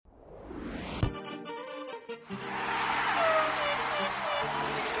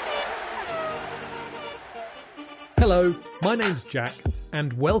Hello, my name's Jack,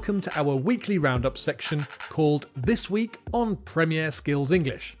 and welcome to our weekly roundup section called This Week on Premier Skills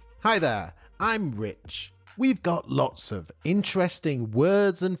English. Hi there, I'm Rich. We've got lots of interesting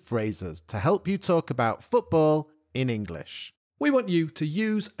words and phrases to help you talk about football in English. We want you to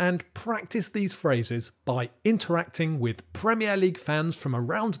use and practice these phrases by interacting with Premier League fans from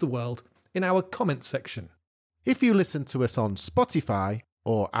around the world in our comments section. If you listen to us on Spotify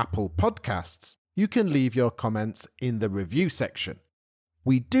or Apple Podcasts, you can leave your comments in the review section.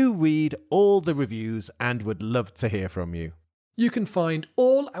 We do read all the reviews and would love to hear from you. You can find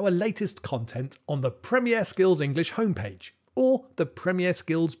all our latest content on the Premier Skills English homepage or the Premier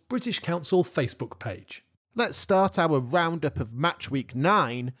Skills British Council Facebook page. Let's start our roundup of Matchweek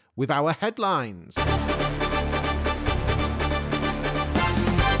 9 with our headlines.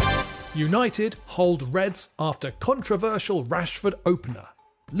 United hold Reds after controversial Rashford opener.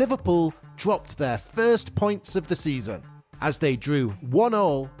 Liverpool dropped their first points of the season as they drew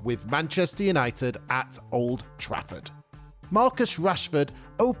 1-1 with Manchester United at Old Trafford. Marcus Rashford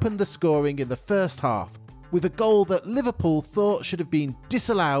opened the scoring in the first half with a goal that Liverpool thought should have been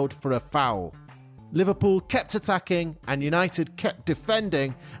disallowed for a foul. Liverpool kept attacking and United kept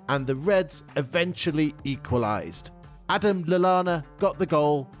defending, and the Reds eventually equalised. Adam Lallana got the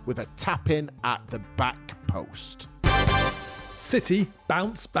goal with a tap-in at the back post. City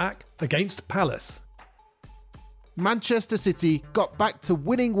bounce back against Palace. Manchester City got back to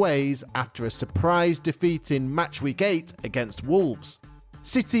winning ways after a surprise defeat in Matchweek 8 against Wolves.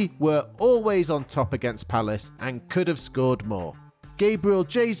 City were always on top against Palace and could have scored more. Gabriel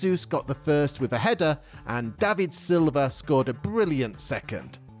Jesus got the first with a header and David Silva scored a brilliant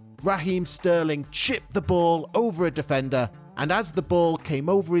second. Raheem Sterling chipped the ball over a defender, and as the ball came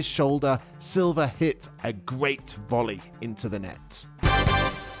over his shoulder, Silva hit a great volley into the net.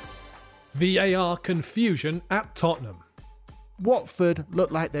 VAR confusion at Tottenham. Watford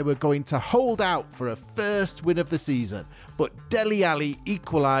looked like they were going to hold out for a first win of the season, but Dele Alli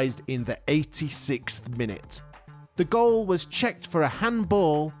equalised in the 86th minute. The goal was checked for a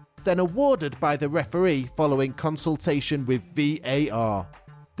handball, then awarded by the referee following consultation with VAR.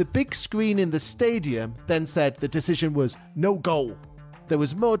 The big screen in the stadium then said the decision was no goal. There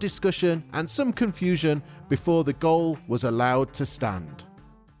was more discussion and some confusion before the goal was allowed to stand.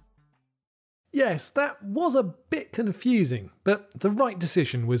 Yes, that was a bit confusing, but the right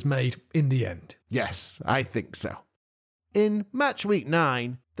decision was made in the end. Yes, I think so. In Matchweek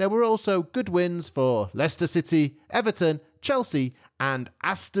 9, there were also good wins for Leicester City, Everton, Chelsea and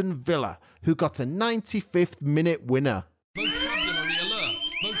Aston Villa, who got a 95th minute winner. Vocabulary alert!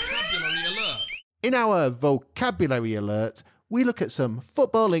 Vocabulary alert! In our vocabulary alert, we look at some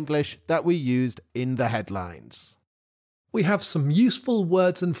football English that we used in the headlines. We have some useful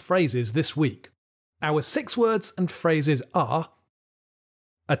words and phrases this week. Our 6 words and phrases are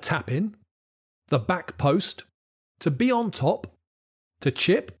a tap-in, the back post, to be on top, to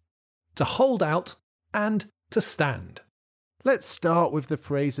chip, to hold out, and to stand. Let's start with the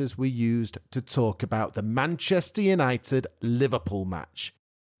phrases we used to talk about the Manchester United-Liverpool match.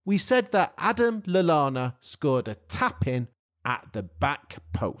 We said that Adam Lallana scored a tap-in at the back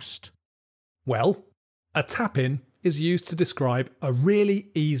post. Well, a tap-in is used to describe a really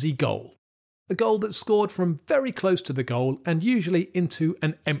easy goal. A goal that's scored from very close to the goal and usually into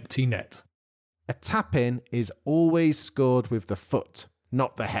an empty net. A tap-in is always scored with the foot,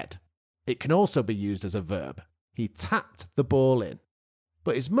 not the head. It can also be used as a verb. He tapped the ball in,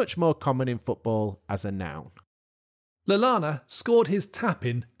 but is much more common in football as a noun. Lallana scored his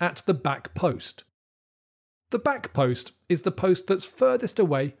tap-in at the back post. The back post is the post that's furthest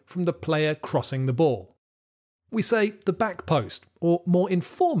away from the player crossing the ball. We say the back post, or more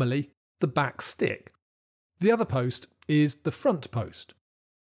informally, the back stick. The other post is the front post.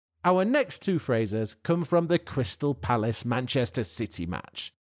 Our next 2 phrases come from the Crystal Palace-Manchester City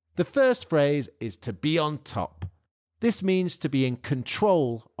match. The first phrase is to be on top. This means to be in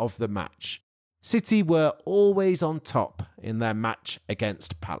control of the match. City were always on top in their match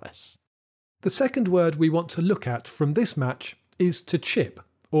against Palace. The second word we want to look at from this match is to chip,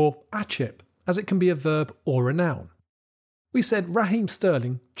 or a chip, as it can be a verb or a noun. We said Raheem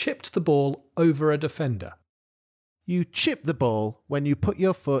Sterling chipped the ball over a defender. You chip the ball when you put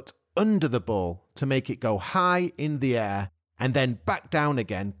your foot under the ball to make it go high in the air and then back down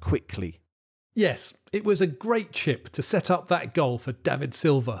again quickly. Yes, it was a great chip to set up that goal for David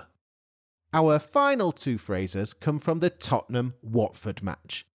Silva. Our final 2 phrases come from the Tottenham-Watford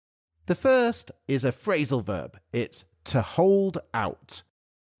match. The first is a phrasal verb. It's to hold out.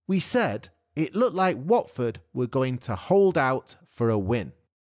 We said it looked like Watford were going to hold out for a win.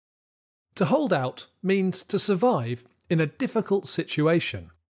 To hold out means to survive in a difficult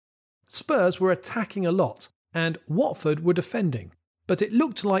situation. Spurs were attacking a lot and Watford were defending, but it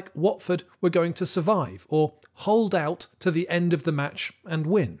looked like Watford were going to survive or hold out to the end of the match and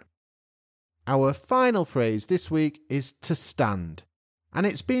win. Our final phrase this week is to stand, and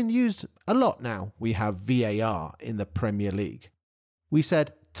it's being used a lot now. We have VAR in the Premier League. We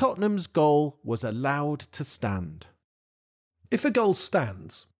said Tottenham's goal was allowed to stand. If a goal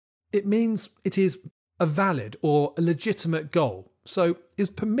stands, it means it is a valid or a legitimate goal, so is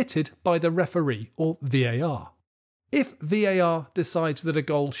permitted by the referee or VAR. If VAR decides that a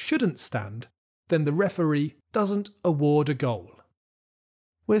goal shouldn't stand, then the referee doesn't award a goal.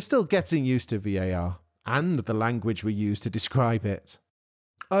 We're still getting used to VAR and the language we use to describe it.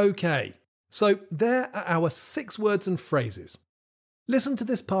 OK, so there are our 6 words and phrases. Listen to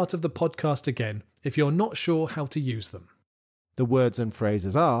this part of the podcast again if you're not sure how to use them. The words and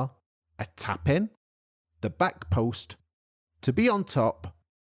phrases are a tap-in, the back post, to be on top,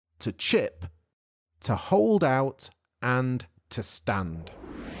 to chip, to hold out, and to stand.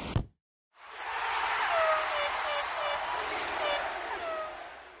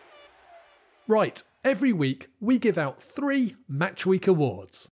 Right, every week we give out 3 Matchweek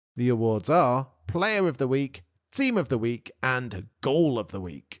awards. The awards are Player of the Week, Team of the Week, and Goal of the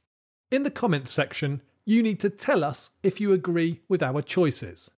Week. In the comments section, you need to tell us if you agree with our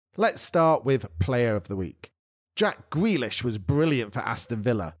choices. Let's start with Player of the Week. Jack Grealish was brilliant for Aston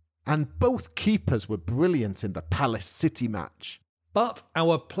Villa, and both keepers were brilliant in the Palace City match. But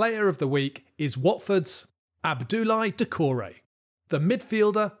our Player of the Week is Watford's Abdoulaye Doucouré. The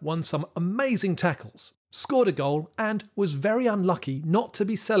midfielder won some amazing tackles, scored a goal, and was very unlucky not to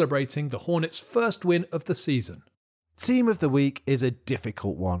be celebrating the Hornets' first win of the season. Team of the Week is a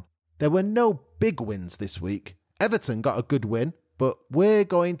difficult one. There were no big wins this week. Everton got a good win, but we're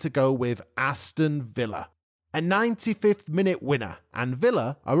going to go with Aston Villa. A 95th minute winner, and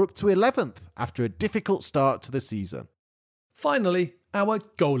Villa are up to 11th after a difficult start to the season. Finally, our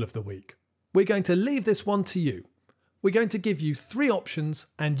Goal of the Week. We're going to leave this one to you. We're going to give you 3 options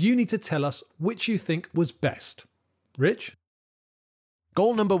and you need to tell us which you think was best. Rich?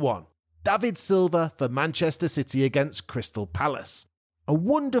 Goal number 1. David Silva for Manchester City against Crystal Palace. A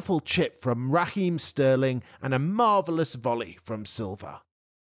wonderful chip from Raheem Sterling and a marvellous volley from Silva.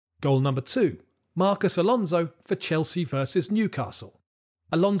 Goal number 2. Marcus Alonso for Chelsea versus Newcastle.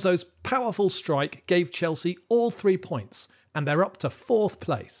 Alonso's powerful strike gave Chelsea all 3 points and they're up to 4th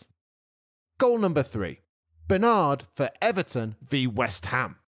place. Goal number 3. Bernard for Everton v West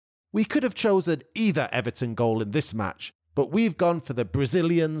Ham. We could have chosen either Everton goal in this match, but we've gone for the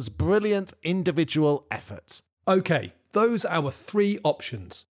Brazilian's brilliant individual effort. OK, those are our 3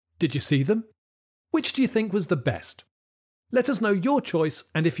 options. Did you see them? Which do you think was the best? Let us know your choice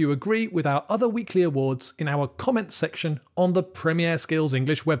and if you agree with our other weekly awards in our comments section on the Premier Skills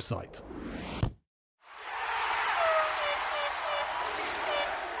English website.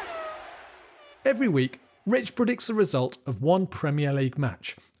 Every week, Rich predicts the result of one Premier League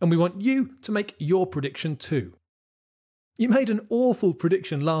match, and we want you to make your prediction too. You made an awful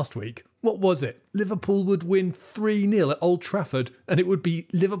prediction last week. What was it? Liverpool would win 3-0 at Old Trafford, and it would be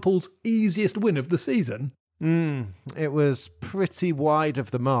Liverpool's easiest win of the season. It was pretty wide of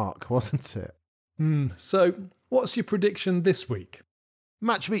the mark, wasn't it? So, what's your prediction this week?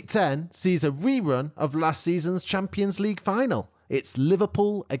 Matchweek 10 sees a rerun of last season's Champions League final. It's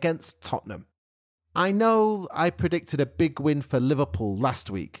Liverpool against Tottenham. I know I predicted a big win for Liverpool last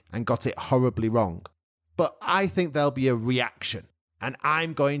week and got it horribly wrong, but I think there'll be a reaction, and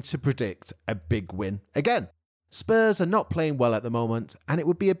I'm going to predict a big win again. Spurs are not playing well at the moment, and it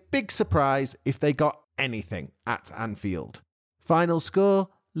would be a big surprise if they got anything at Anfield. Final score,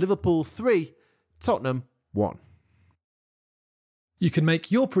 Liverpool 3, Tottenham 1. You can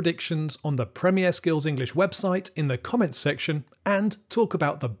make your predictions on the Premier Skills English website in the comments section and talk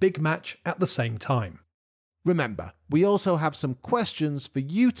about the big match at the same time. Remember, we also have some questions for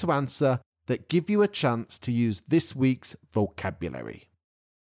you to answer that give you a chance to use this week's vocabulary.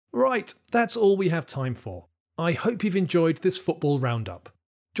 Right, that's all we have time for. I hope you've enjoyed this football roundup.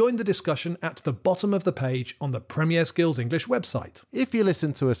 Join the discussion at the bottom of the page on the Premier Skills English website. If you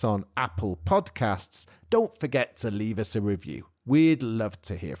listen to us on Apple Podcasts, don't forget to leave us a review. We'd love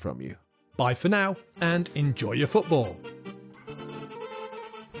to hear from you. Bye for now and enjoy your football.